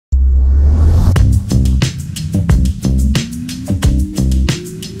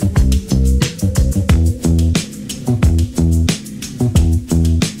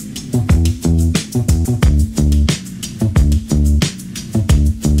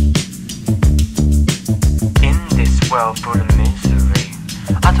well full of misery.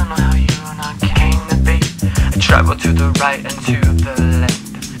 I don't know how you and I came to be. I travel to the right and to the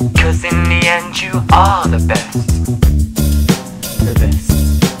left, 'cause in the end you are the best. The best,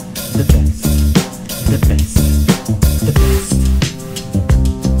 the best, the best, the best.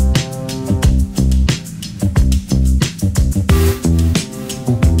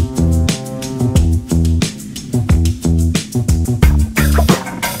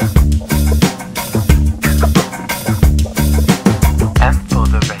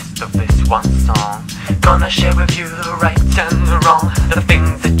 One song, gonna share with you the right and the wrong, the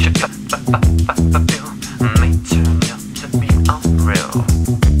things that you feel may turn out to be unreal.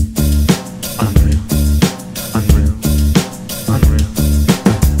 Unreal, unreal, unreal,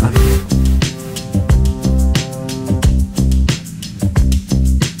 unreal.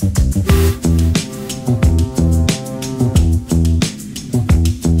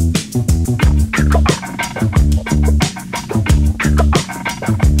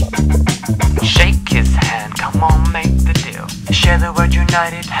 Shake his hand, come on, make the deal. Share the word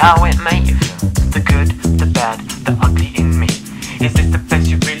united, how it made you feel. The good, the bad, the ugly in me. Is this the place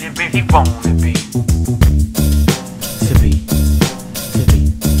you really, really wanna be? To be, to be,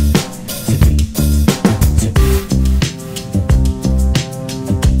 to be, to be.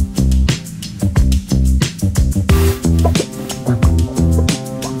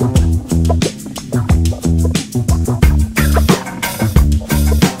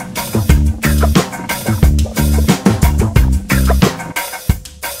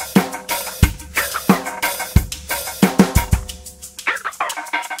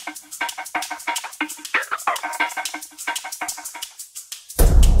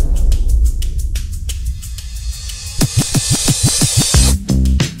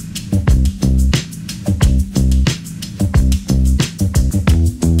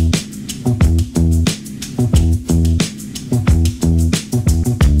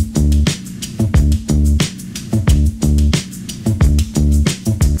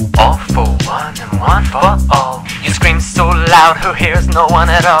 All for one and one for all. You scream so loud, who hears no one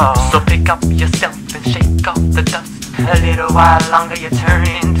at all. So pick up yourself and shake off the dust. A little while longer you turn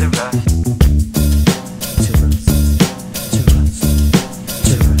into rust.